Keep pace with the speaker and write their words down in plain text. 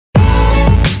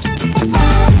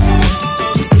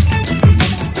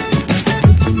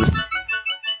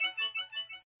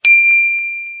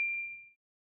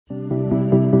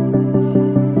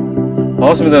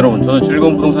반갑습니다 여러분. 저는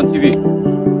즐거운부동산TV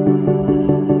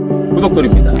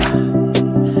구독돌이입니다.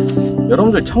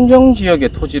 여러분들 청정지역의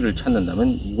토지를 찾는다면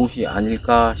이곳이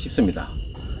아닐까 싶습니다.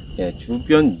 예,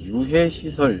 주변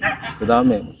유해시설, 그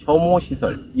다음에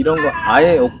혐오시설 이런 거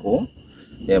아예 없고,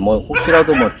 예, 뭐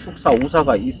혹시라도 뭐 축사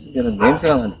우사가 있으면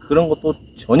냄새가 나는 그런 것도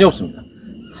전혀 없습니다.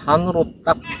 산으로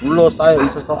딱 둘러싸여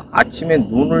있어서 아침에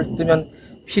눈을 뜨면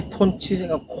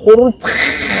피톤치드가 코를 팍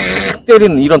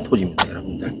때리는 이런 토지입니다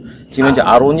여러분들. 지금 현재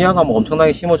아로니아가 뭐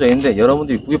엄청나게 심어져 있는데,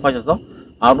 여러분들이 구입하셔서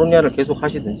아로니아를 계속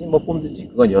하시든지 뭐 뿜든지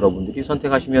그건 여러분들이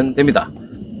선택하시면 됩니다.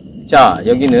 자,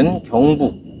 여기는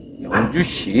경북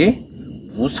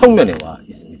영주시 부석면에 와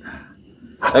있습니다.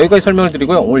 자, 여기까지 설명을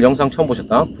드리고요. 오늘 영상 처음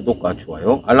보셨다 구독과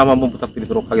좋아요, 알람 한번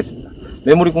부탁드리도록 하겠습니다.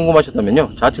 매물이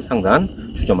궁금하셨다면요, 좌측 상단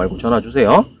주저 말고 전화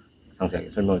주세요. 상세하게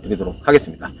설명을 드리도록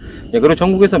하겠습니다. 예, 그리고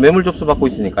전국에서 매물 접수 받고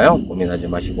있으니까요, 고민하지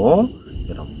마시고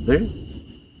여러분들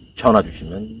전화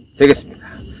주시면 되겠습니다.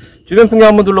 주변 풍경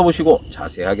한번 둘러보시고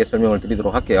자세하게 설명을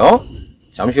드리도록 할게요.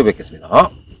 잠시 후 뵙겠습니다.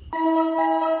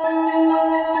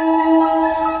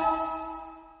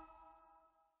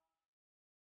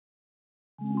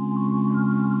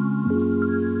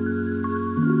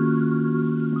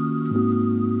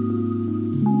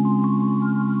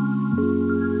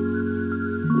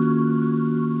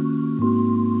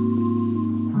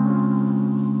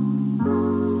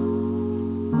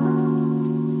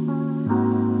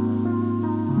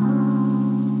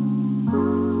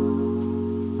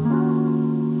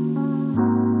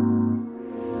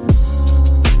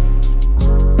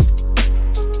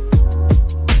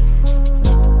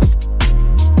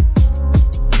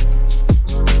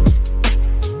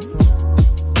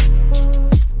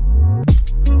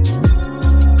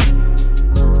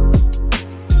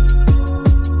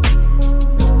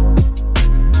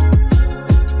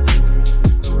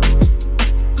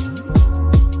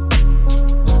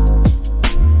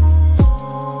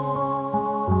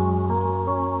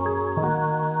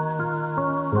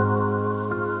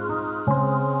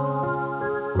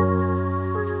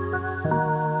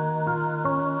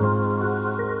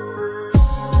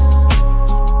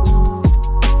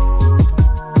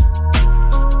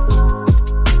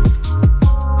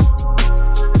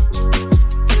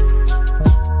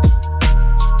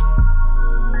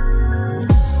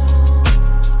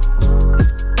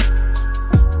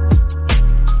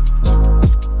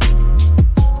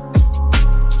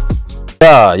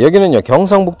 자, 여기는요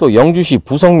경상북도 영주시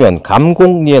부석면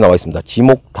감곡리에 나와 있습니다.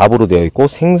 지목답으로 되어 있고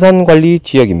생산관리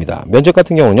지역입니다. 면적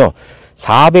같은 경우는요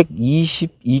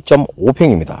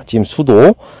 422.5평입니다. 지금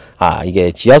수도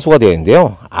이게 지하수가 되어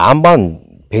있는데요, 안반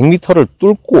 100m를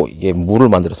뚫고 이게 물을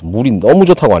만들어서 물이 너무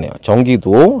좋다고 하네요.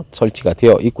 전기도 설치가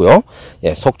되어 있고요,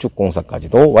 예,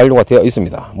 석축공사까지도 완료가 되어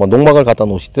있습니다. 뭐 농막을 갖다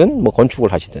놓으시든 뭐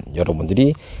건축을 하시든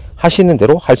여러분들이 하시는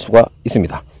대로 할 수가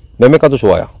있습니다. 매매가도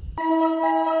좋아요.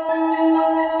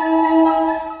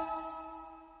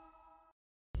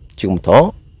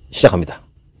 지금부터 시작합니다.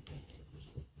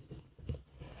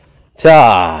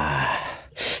 자,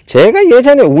 제가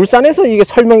예전에 울산에서 이게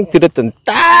설명드렸던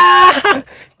딱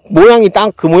모양이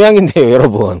딱 그 모양인데요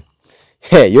여러분.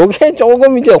 예, 요게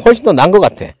조금 이제 훨씬 더 난 것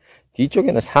같아.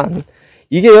 뒤쪽에는 산,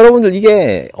 이게 여러분들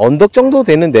이게 언덕 정도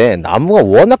되는데 나무가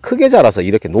워낙 크게 자라서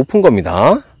이렇게 높은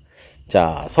겁니다.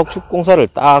 자, 석축공사를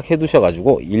딱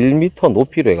해두셔가지고 1m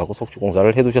높이로 해갖고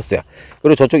석축공사를 해두셨어요.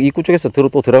 그리고 저쪽 입구 쪽에서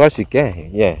또 들어갈 수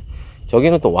있게, 예,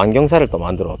 저기는 또 완경사를 또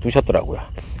만들어 두셨더라고요.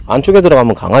 안쪽에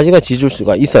들어가면 강아지가 짖을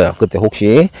수가 있어요. 그때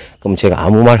혹시 그럼 제가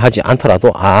아무 말 하지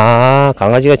않더라도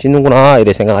강아지가 짖는구나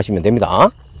이렇게 생각하시면 됩니다.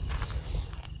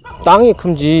 땅이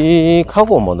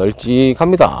큼직하고 뭐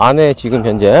널찍합니다. 안에 지금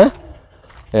현재,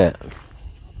 예,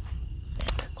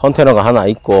 컨테이너가 하나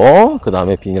있고 그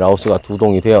다음에 비닐하우스가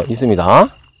 2동이 되어 있습니다.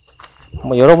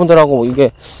 뭐 여러분들하고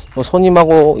이게 뭐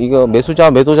손님하고 이거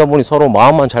매도자분이 서로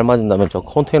마음만 잘 맞는다면 저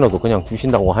컨테이너도 그냥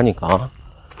주신다고 하니까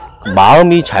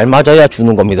마음이 잘 맞아야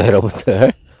주는 겁니다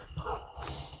여러분들.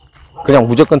 그냥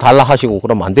무조건 달라 하시고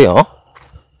그러면 안 돼요.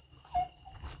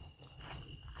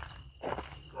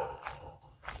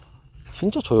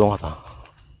 진짜 조용하다.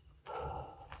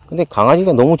 근데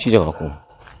강아지가 너무 짖어갖고.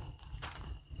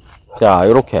 자,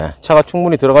 요렇게 차가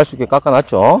충분히 들어갈 수 있게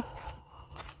깎아놨죠.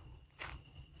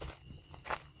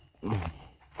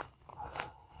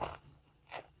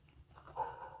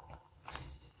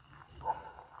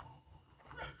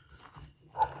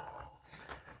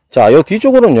 자, 요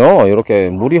뒤쪽으로는요 이렇게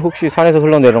물이 혹시 산에서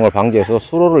흘러내리는 걸 방지해서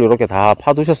수로를 이렇게 다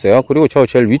파두셨어요. 그리고 저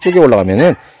제일 위쪽에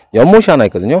올라가면은 연못이 하나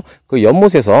있거든요. 그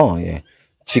연못에서, 예,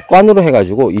 직관으로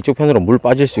해가지고 이쪽 편으로 물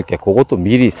빠질 수 있게 그것도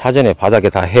미리 사전에 바닥에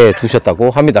다 해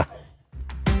두셨다고 합니다.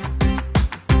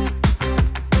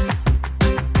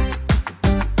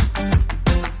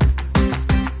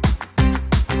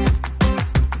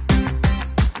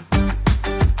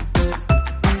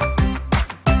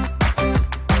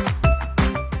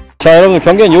 자, 여러분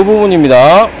경계는 이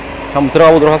부분입니다. 한번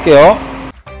들어가 보도록 할게요.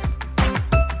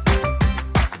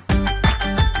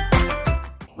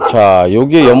 자,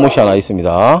 여기에 연못이 하나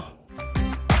있습니다.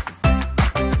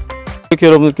 이렇게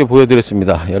여러분들께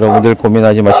보여드렸습니다. 여러분들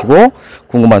고민하지 마시고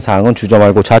궁금한 사항은 주저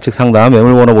말고 좌측 상단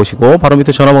매물번호 보시고 바로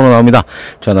밑에 전화번호 나옵니다.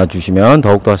 전화 주시면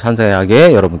더욱더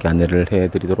상세하게 여러분께 안내를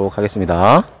해드리도록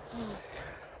하겠습니다.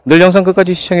 늘 영상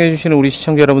끝까지 시청해주시는 우리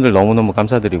시청자 여러분들 너무너무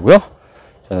감사드리고요.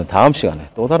 저는 다음 시간에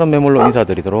또 다른 매물로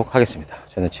인사드리도록 하겠습니다.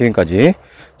 저는 지금까지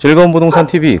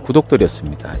즐거운부동산TV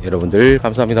구독돌이였습니다. 여러분들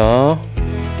감사합니다.